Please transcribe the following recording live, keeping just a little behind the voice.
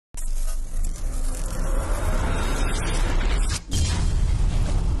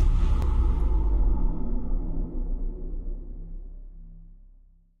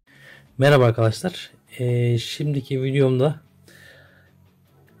Merhaba arkadaşlar. Şimdiki videomda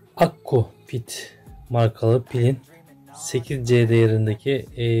AKKUFİT markalı pilin 8C değerindeki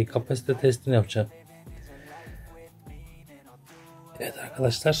kapasite testini yapacağım. Evet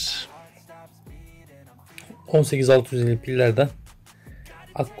arkadaşlar, 18650 pillerden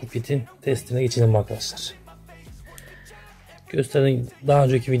AKKUFİT'in testine geçelim arkadaşlar. Gösteren daha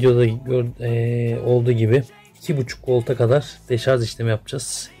önceki videoda olduğu gibi 2,5 volta kadar deşarj işlemi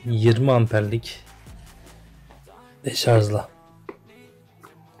yapacağız. 20 amperlik deşarjla.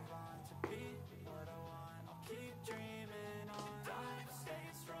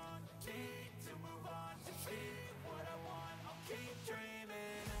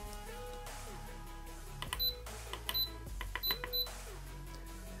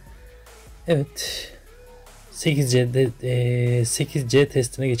 Evet. 8C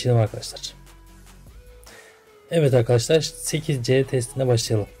testine geçelim arkadaşlar. Evet arkadaşlar, 8C testine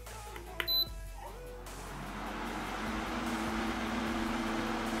başlayalım.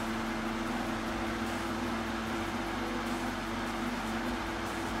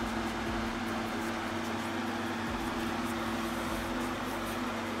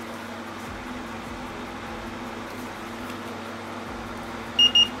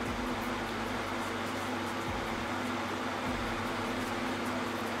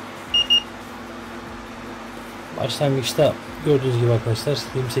 Başlangıçta gördüğünüz gibi arkadaşlar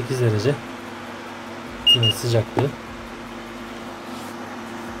 28 derece yine sıcaklığı.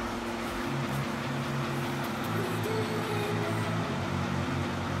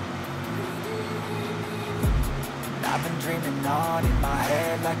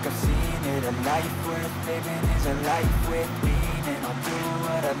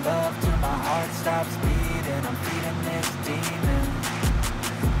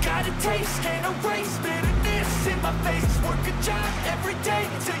 Got a taste, can't erase bitterness in my face. Work a job every day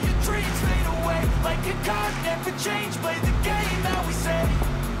till your dreams fade away. Like a card, never change, play the game that we say.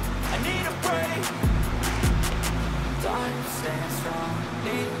 I need a break. Time stands strong,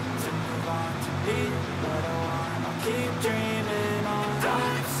 need to move on to be what I want. I'll keep dreaming on.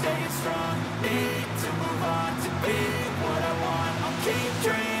 Time stays strong, need to move on to be what I want. I'll keep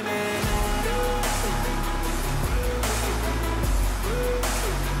dreaming on.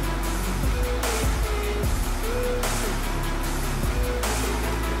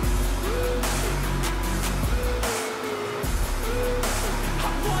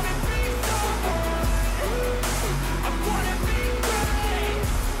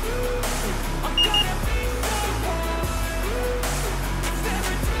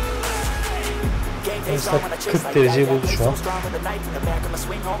 Arkadaşlar 40 dereceyi buldu şu an.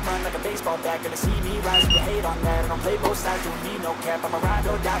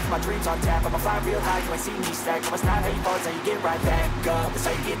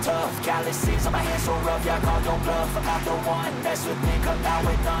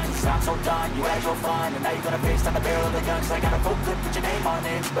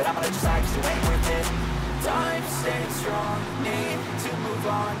 Time stays strong, need to move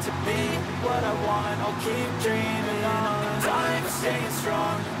on to be what I want. I'll keep dreaming on. Time stays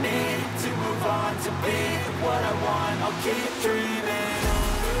strong, need to move on to be what I want. I'll keep dreaming on.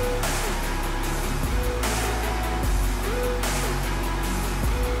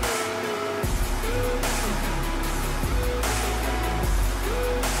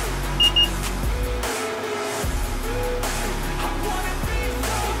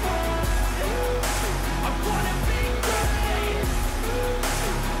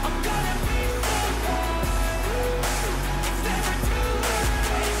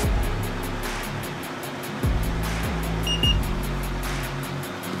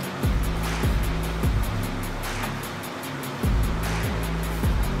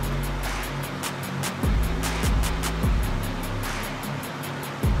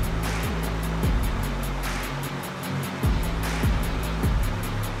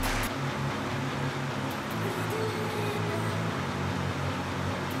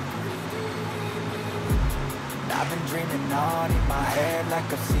 I've been dreaming on in my head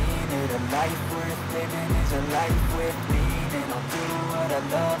like I've seen it. A life worth living is a life with meaning. I'll do what I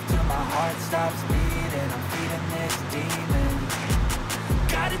love till my heart stops beating. I'm feeding this demon.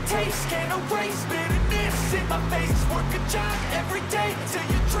 Got a taste, can't erase bitterness in my face. Work a job every day till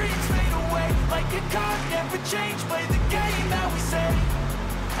your dreams fade away. Like a card, never change, play the game that we say.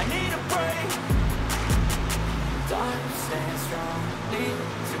 I need a break. Time stands strong, need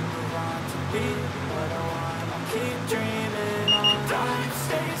to move on to be what I want. Keep dreaming on. Time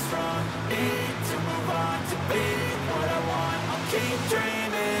stays strong, need to move on to be what I want. I'll keep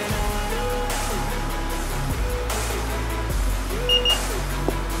dreaming on.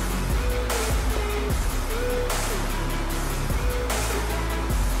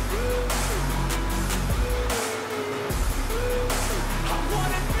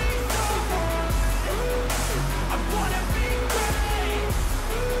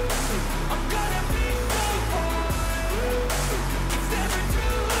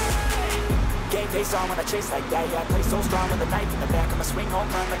 Face on when I chase like that, yeah, I play so strong with a knife in the back. I'ma swing home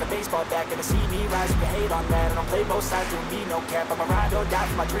run like a baseball bat. Gonna see me rise, you hate on that. I don't play both sides, doing me no cap. I'ma ride or die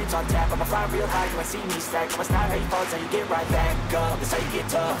for my dreams on tap. I'ma fly real high, you ain't see me stack. No, it's not how you fall, it's how you get right back up. That's how you get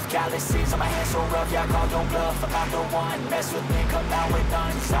tough. Calluses on my hands so rough, yeah, I call no bluff. I'm not the one, mess with me, come out with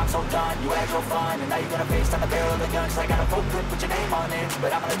none. I'm so done, you had your fun, and now you're gonna face down the barrel of the gun. 'Cause I got a full clip, put your name on it. But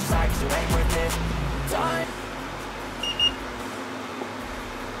I'ma let you slide 'cause you ain't worth it. Done.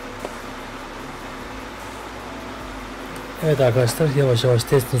 Evet arkadaşlar, yavaş yavaş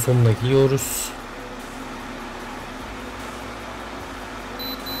testin sonuna geliyoruz.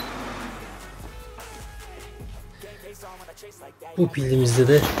 Bu pilimizde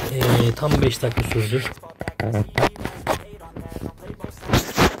de tam 5 dakika sürdü.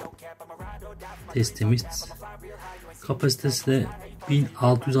 Testimiz. Kapasitesi de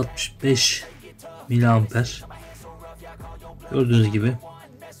 1665 miliamper. Gördüğünüz gibi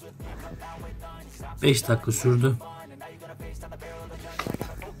 5 dakika sürdü.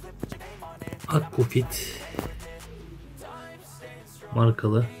 AKKUFİT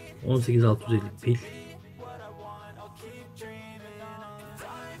markalı 18650 pil.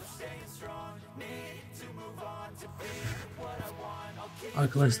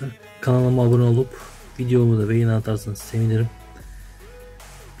 Arkadaşlar, kanalıma abone olup videomu da beğeni atarsanız sevinirim.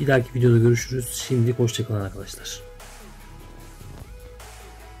 Bir dahaki videoda görüşürüz. Şimdilik hoşça kalın arkadaşlar.